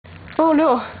Oh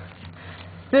no.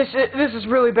 This is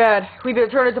really bad. We did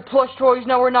turn into plush toys.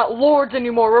 Now we're not lords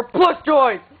anymore. We're plush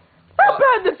toys. How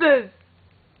bad this is.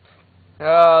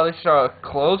 At least your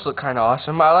clothes look kind of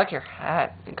awesome. I like your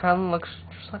hat. It kind of looks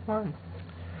just like mine.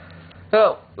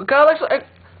 Oh, it kind of looks like...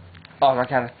 Oh my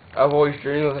god. I've always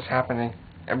dreamed of this happening.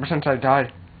 Ever since I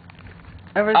died.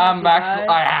 I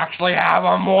actually have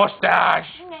a mustache.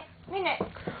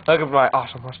 Look at my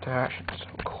awesome mustache. It's so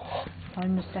cool. My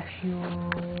mustachio.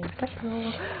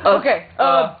 Okay,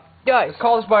 guys. Let's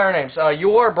call this by our names.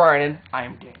 You're Brian. I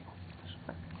am Daniel.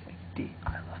 D.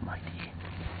 I love my D.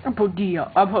 I put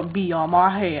B on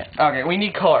my head. Okay, we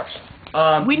need colors.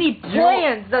 We need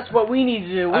plans. That's what we need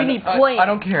to do. We need plans. I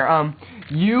don't care.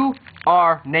 You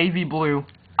are navy blue.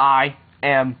 I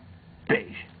am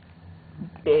beige.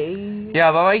 Beige?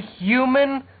 Yeah, but my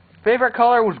human favorite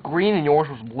color was green and yours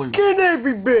was blue. Can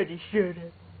everybody shut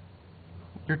up?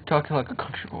 You're talking like a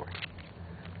country boy.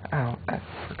 I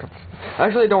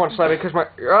actually don't want to slap it because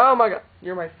oh my god,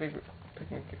 you're my favorite.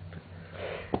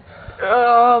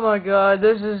 Oh my god,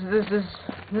 this is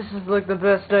like the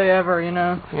best day ever, you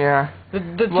know. Yeah.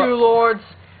 The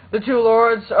two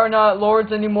lords are not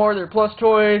lords anymore. They're plush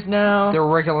toys now. They're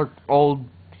regular old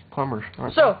plumbers.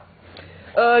 So,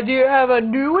 do you have a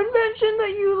new invention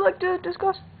that you'd like to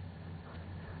discuss?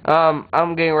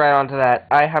 I'm getting right onto that.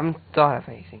 I haven't thought of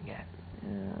anything yet.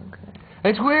 Okay.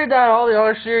 It's weird that all the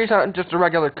other series aren't just a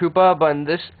regular Koopa, but in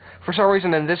this, for some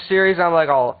reason, in this series, I'm like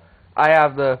on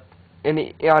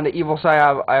the evil side,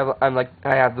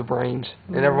 I have the brains,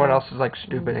 and everyone else is like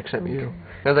stupid except you.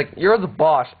 And it's like, you're the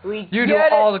boss. You do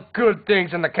all the good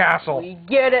things in the castle. We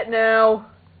get it now.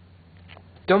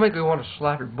 Don't make me want to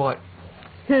slap your butt.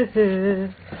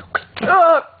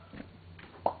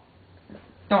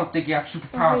 Don't think you have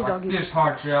superpowers like this,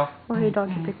 hard shell. Oh, hey,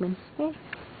 doggy Pikmin. Hey.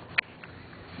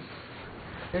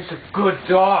 It's a good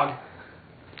dog.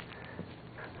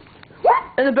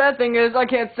 And the bad thing is, I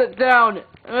can't sit down.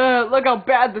 Look how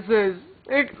bad this is.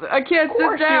 I can't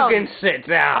sit down. Of course you can sit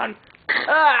down.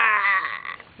 Ah.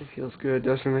 It feels good,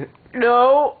 doesn't it?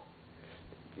 No.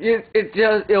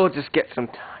 It'll just get some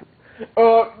time.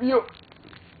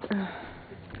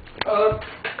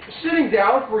 Sitting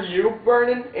down for you,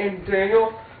 Vernon and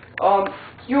Daniel,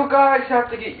 you guys have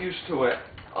to get used to it.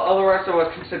 All the rest of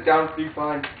us can sit down and be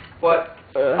fine. But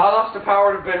I lost the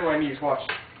power to bend my knees. Watch.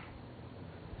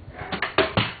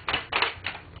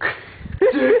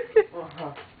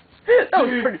 That was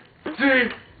pretty.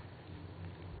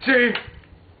 T.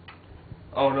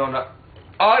 Oh no, no!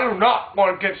 I do not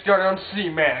want to get started on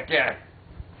C-Man again.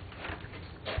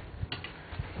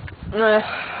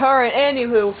 Alright,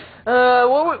 anywho,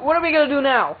 what are we gonna do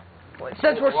now?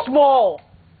 Since we're small.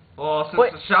 Well,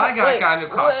 since the Shy Guy got a new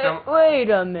costume. Wait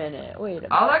a minute.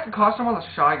 I like the costume on the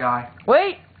Shy Guy.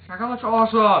 Wait! Shy Guy looks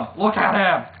awesome. Look at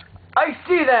him. I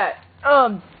see that.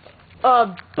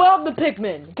 Bob the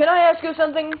Pikmin, can I ask you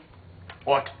something?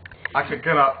 What? I should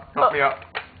get up. Help me up.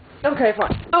 Okay,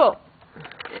 fine. Oh.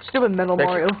 Stupid mental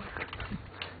Mario.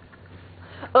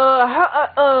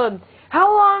 How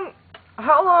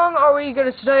long are we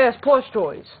gonna stay as plush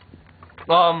toys?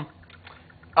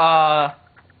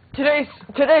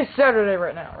 Today's Saturday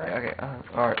right now, right? Okay.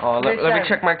 Alright. Let me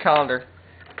check my calendar.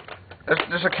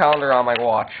 There's a calendar on my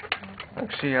watch.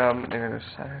 Let's see. There's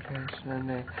Saturday,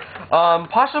 Sunday.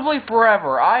 Possibly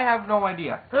forever. I have no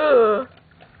idea.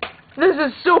 This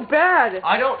is so bad.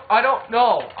 I don't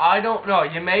know.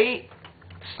 You may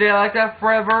stay like that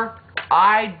forever.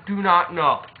 I do not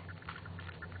know.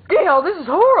 Dale, this is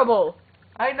horrible.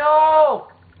 I know.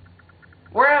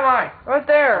 Where am I? Right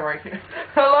there. Oh, right here.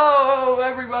 Hello,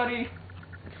 everybody.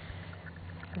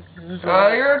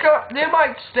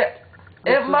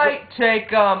 It might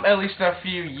take at least a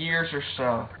few years or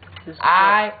so.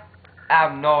 I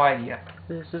have no idea.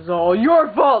 This is all your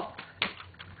fault.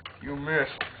 You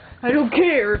missed. I don't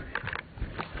care.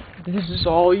 This is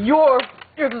all your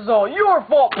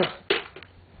fault.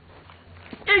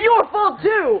 It's your fault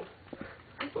too.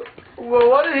 Well,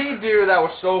 what did he do that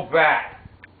was so bad?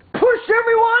 Push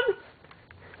everyone.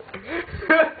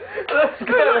 That's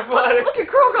kind of funny. Look at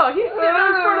Crocock. He's standing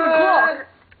in front of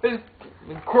the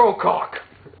clock. Crocock.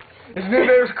 His new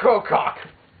name is Crocock.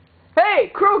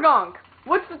 Hey, Crogonk.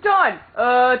 What's the time?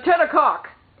 10 o'clock.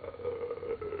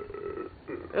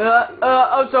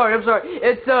 I'm sorry.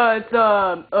 It's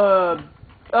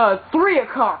 3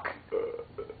 o'clock.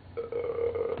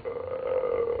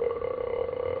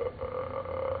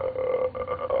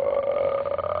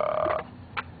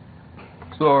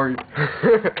 Sorry.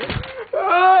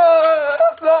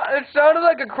 It sounded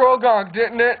like a Crogonk,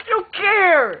 didn't it? I don't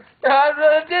care.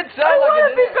 It did sound I like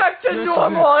want to it. be back to Yes,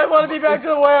 normal. I want to be back to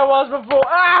the way I was before.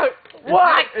 Ah!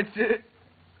 What? It's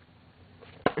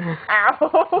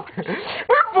Ow!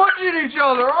 We're punching each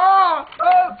other. Oh,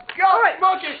 God, Alright.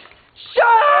 monkey. Shut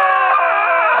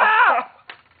up!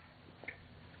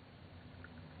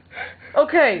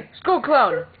 Okay, school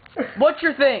clown. What's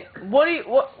your thing? What do you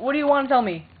want to tell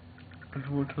me? I just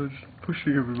want to just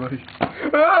pushing everybody.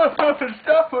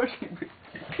 Stop pushing me.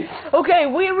 Okay,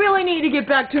 we really need to get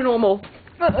back to normal.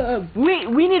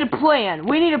 We need a plan.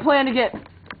 We need a plan to get.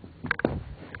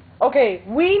 Okay,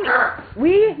 we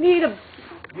need a.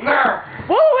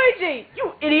 Luigi,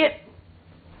 you idiot!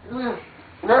 How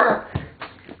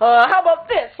about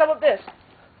this? How about this?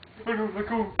 Darn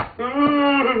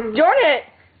it!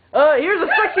 Here's a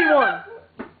sexy one.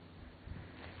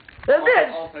 That's this.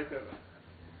 I'll take that.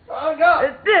 Oh no!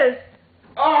 It's this.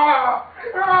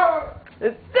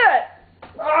 It's that.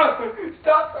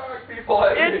 Stop throwing people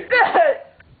at me. It's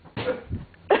that.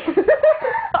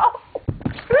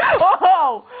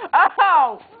 Oh! Ow!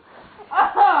 Ow!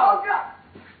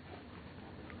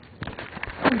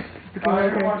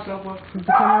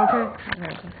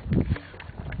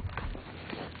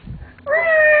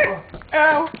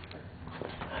 Ow!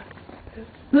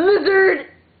 Lizard!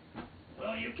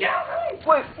 Well, you killed me.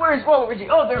 Wait, where's Luigi?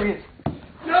 Oh, there he is.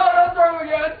 No, don't throw him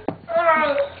again.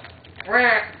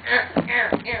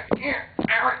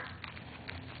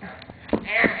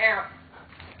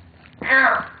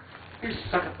 You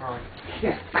suck at throwing.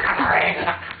 You suck at throwing.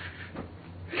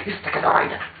 You suck at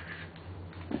throwing.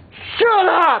 Shut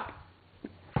up!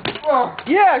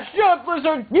 Yeah, shut up,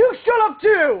 Lizard! You shut up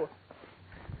too!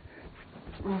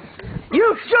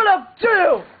 You shut up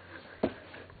too!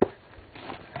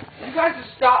 You guys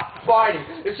just stop fighting.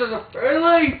 This is a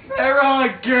friendly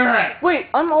game. Wait,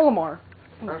 I'm Olimar.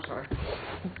 I'm sorry.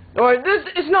 Alright, this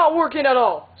is not working at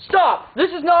all. Stop!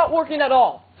 This is not working at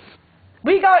all.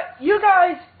 We need to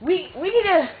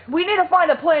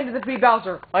find a plan to defeat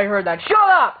Bowser. I heard that. Shut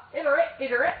up!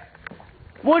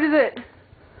 What is it?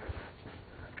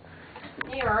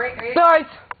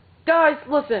 Guys,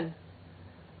 listen.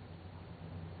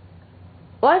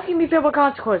 Life can be filled with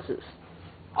consequences.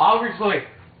 Obviously.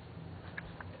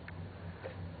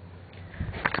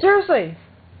 Seriously.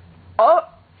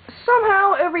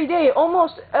 Somehow every day,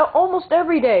 almost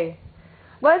every day,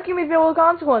 life can be filled with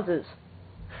consequences.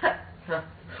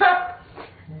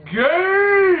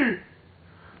 Gay!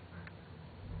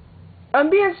 I'm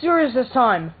being serious this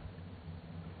time.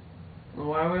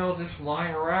 Why are we all just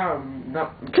lying around?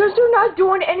 Because they're not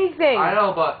doing anything. I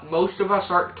know, but most of us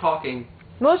aren't talking.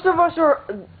 Most of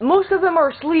them are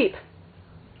asleep.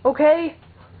 Okay?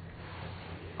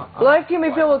 Life can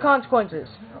be filled with consequences.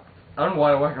 I'm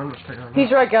wide awake. I'm just taking a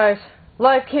He's right, guys.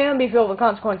 Life can be filled with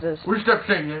consequences. We stop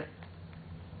saying it.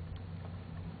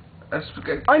 That's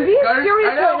good. I'm being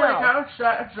serious I know, right now. It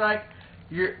sounds like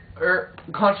you're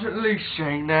constantly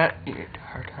saying that the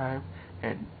entire time,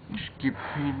 and you just keep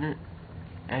repeating it,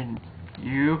 and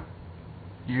you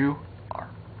are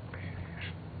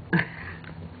serious.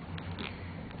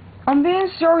 I'm being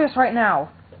serious right now.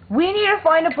 We need to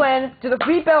find a plan to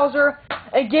defeat Bowser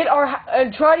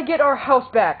and try to get our house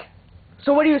back.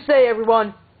 So what do you say,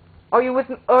 everyone? Are you with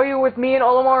me and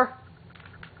Olimar?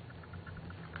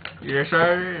 Yes,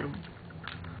 I am.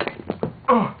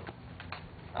 Oh.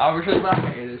 Obviously, my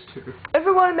hand is too.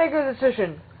 Everyone make a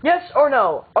decision. Yes or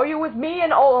no? Are you with me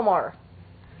and Olimar?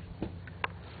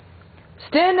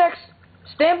 Stand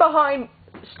behind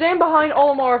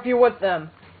Olimar if you're with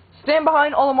them. Stand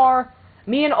behind Olimar,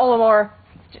 me and Olimar,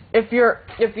 if you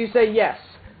say yes.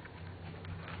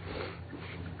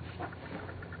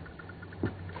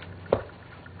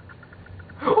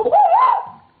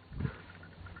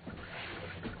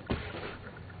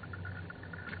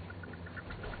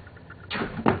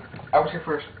 I was here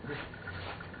first.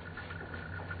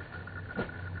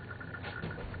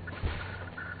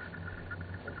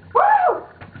 Woo!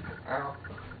 Ow.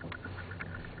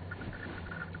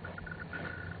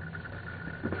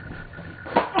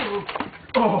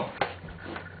 Oh.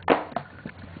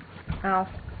 Ow.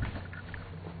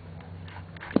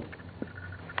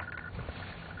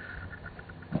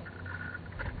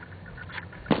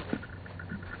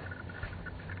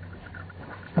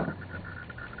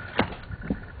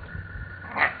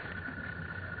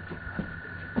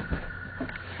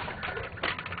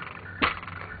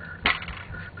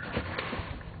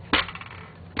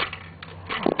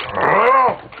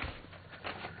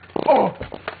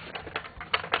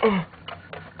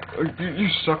 You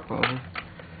suck, Bobby.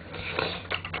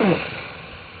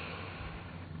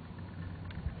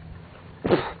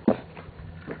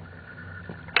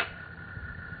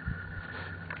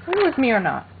 Are you with me or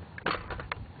not?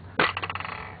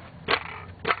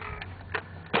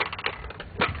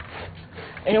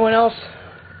 Anyone else?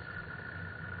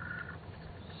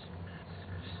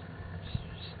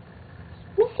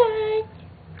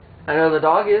 I know the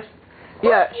dog is.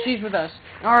 Yeah, she's with us.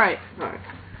 Alright. Alright.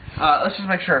 Let's just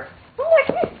make sure.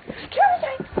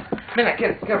 Minute,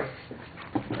 get it, go.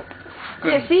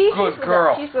 Good, Yeah, see? good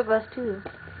girl. She's with us too.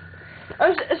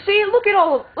 See, look at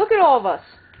all of us.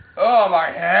 Oh,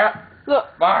 my hat. Look.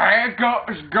 My hat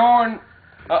is going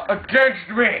against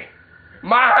me.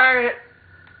 My hat.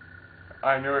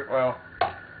 I knew it well.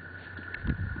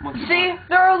 See,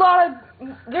 there are a lot of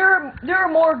there are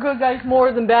more good guys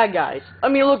more than bad guys. I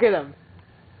mean, look at them.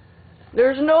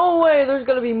 There's no way there's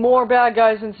gonna be more bad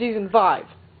guys in season 5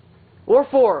 or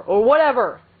 4 or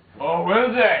whatever. Oh,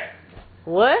 will they?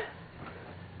 What?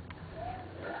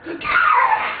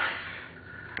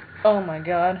 Oh my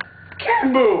God.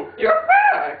 Kimbo, you're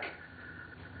back.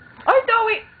 I thought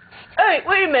we. Hey,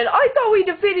 wait a minute. I thought we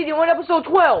defeated you in episode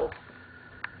 12.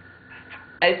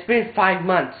 It's been 5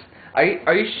 months. Are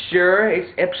you sure it's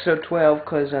episode 12?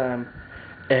 Cause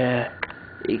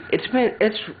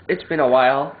it's been a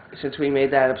while since we made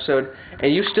that episode,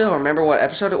 and you still remember what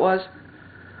episode it was?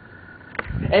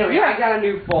 Anyway, I got a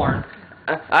new form.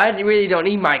 I really don't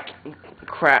need my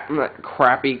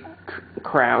crappy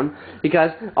crown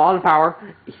because all the power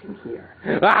is in here.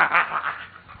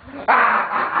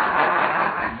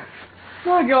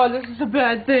 My God, this is a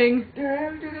bad thing.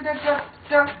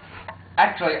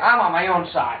 Actually, I'm on my own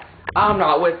side. I'm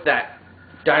not with that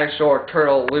dinosaur,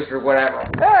 turtle, lizard, whatever.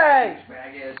 Hey!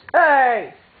 Bag is.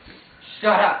 Hey!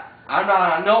 Shut up. I'm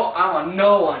on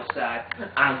no one's side.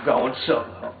 I'm going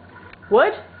solo.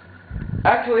 What?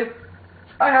 Actually,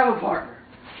 I have a partner.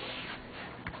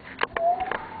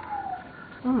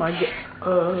 Oh my God.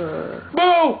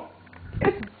 Boo!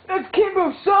 It's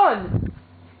Kimbo's son.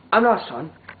 I'm not son.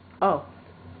 Oh.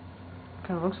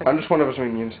 Kind of looks like. I'm just one of his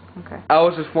minions. Okay. I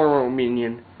was his former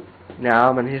minion. Now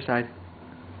I'm on his side.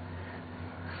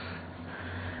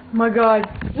 My God,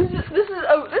 this is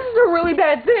a really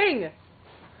bad thing.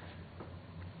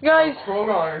 Guys.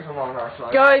 Programmers on our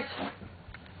side. Guys.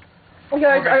 We're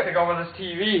gonna take over this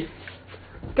TV.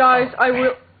 Guys,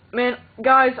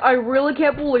 guys, I really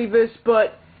can't believe this,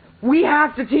 but we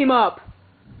have to team up.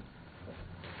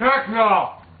 Heck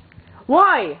no!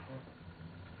 Why?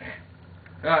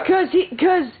 Cause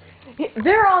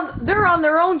they're on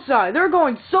their own side. They're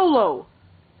going solo.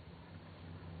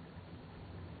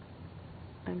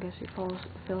 I guess he fell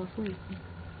asleep.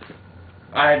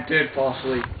 I did fall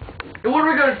asleep. And what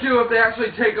are we gonna do if they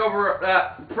actually take over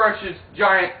that precious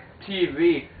giant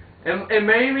TV? It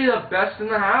may be the best in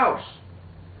the house,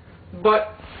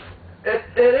 but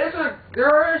there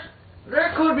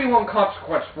could be one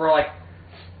consequence for like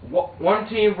one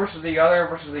team versus the other.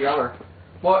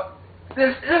 But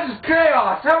this is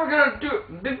chaos. How are we gonna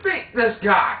defeat this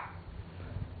guy?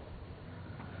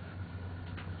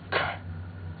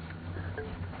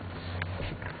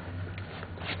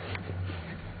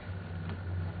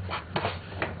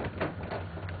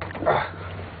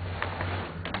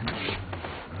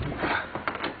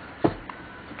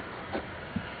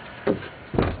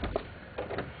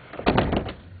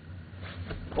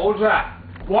 What was that?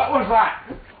 What was that?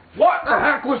 What the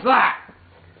heck was that?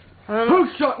 Who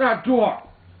shut that door?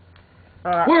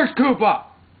 Where's Koopa?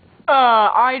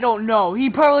 I don't know. He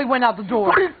probably went out the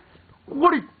door.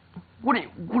 What do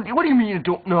you mean you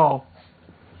don't know?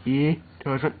 He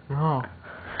doesn't know.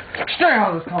 Stay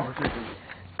out of this conversation.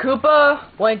 Koopa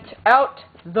went out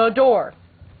the door.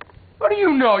 What do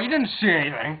you know? You didn't see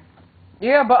anything.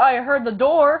 Yeah, but I heard the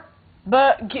door.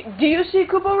 But do you see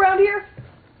Koopa around here?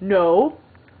 No.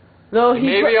 Though he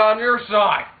Maybe on your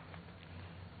side.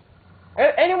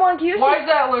 Anyone, can you see? Why is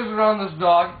that lizard on this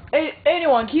dog?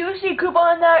 Anyone, can you see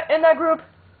Koopa in that group?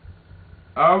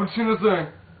 I haven't seen a thing.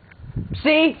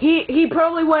 See, he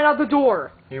probably went out the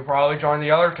door. He probably joined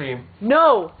the other team.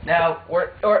 No. Now,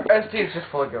 or ST is just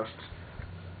full of ghosts.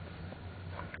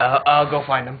 I'll go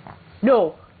find him.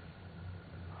 No.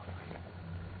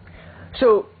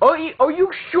 So, are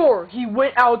you sure he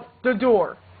went out the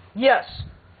door? Yes.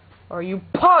 Are you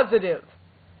positive?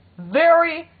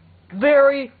 Very,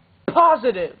 very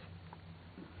positive.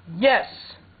 Yes.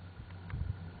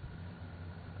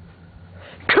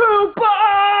 Koopa!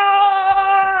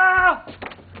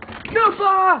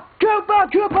 Koopa! Koopa!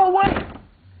 Koopa! What?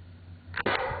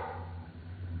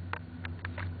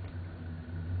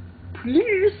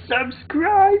 Please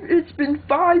subscribe. It's been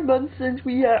 5 months since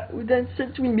we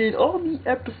made all the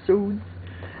episodes,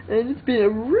 and it's been a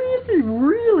really,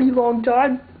 really long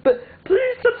time. But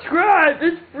please subscribe.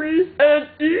 It's free and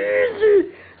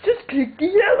easy. Just click the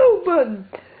yellow button.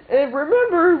 And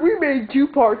remember, we made 2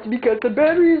 parts because the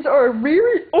batteries are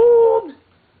very old.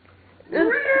 We didn't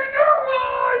know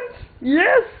once!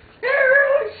 Yes! It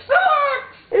really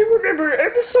sucks! And remember,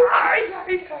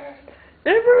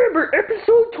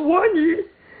 episode 20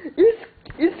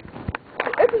 is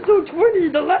episode 20,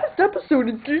 the last episode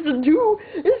in season 2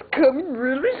 is coming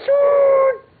really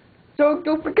soon. So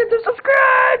don't forget to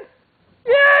subscribe.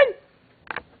 Yay!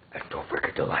 And don't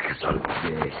forget to like us on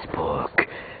Facebook.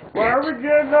 Why are we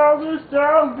getting all this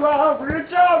down from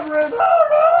Rich Alfred?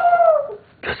 Oh no!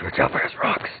 Because Rich Alfred has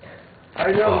rocks.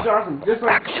 I know, it's awesome. Just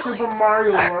like Super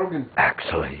Mario Logan.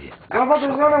 Actually. How about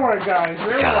those runaway guys?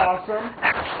 They're awesome.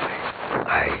 Actually,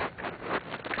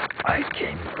 I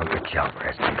came from Rich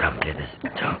Alfred to come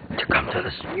to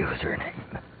this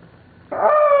username.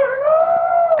 Oh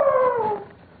no!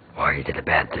 Why you did a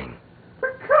bad thing?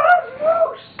 Because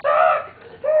you suck!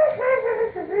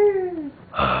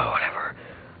 Whatever.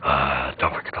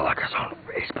 Don't forget to like us on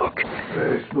Facebook.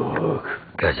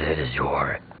 Because it is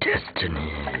your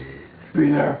destiny. Be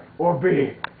there or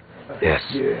be. Yes.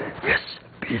 Yes.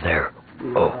 Be there.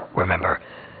 Oh, remember,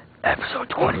 episode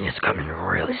 20 is coming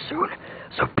really soon.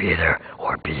 So be there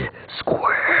or be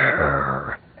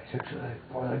square. Essentially,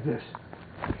 more like this.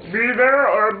 Be there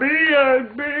or be a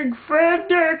big fat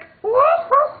dick.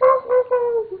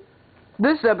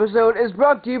 This episode is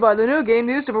brought to you by the new game,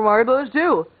 New Super Mario Bros.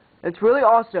 2. It's really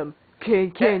awesome.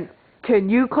 Can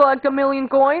you collect 1,000,000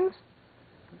 coins?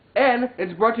 And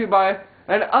it's brought to you by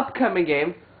an upcoming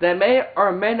game that may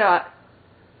or may not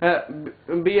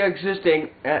be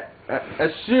existing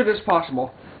as soon as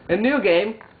possible. A new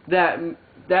game that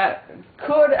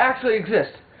could actually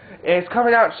exist. It's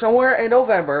coming out somewhere in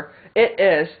November. It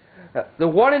is the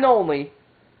one and only,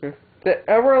 the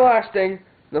everlasting,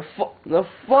 the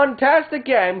fantastic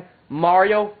game,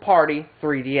 Mario Party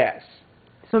 3DS.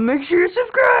 So make sure you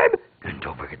subscribe. And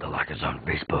don't forget to like us on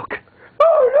Facebook.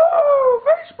 Oh no,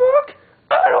 Facebook!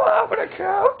 I don't have an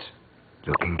account.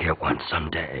 You can get one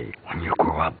someday when you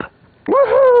grow up.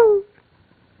 Woohoo!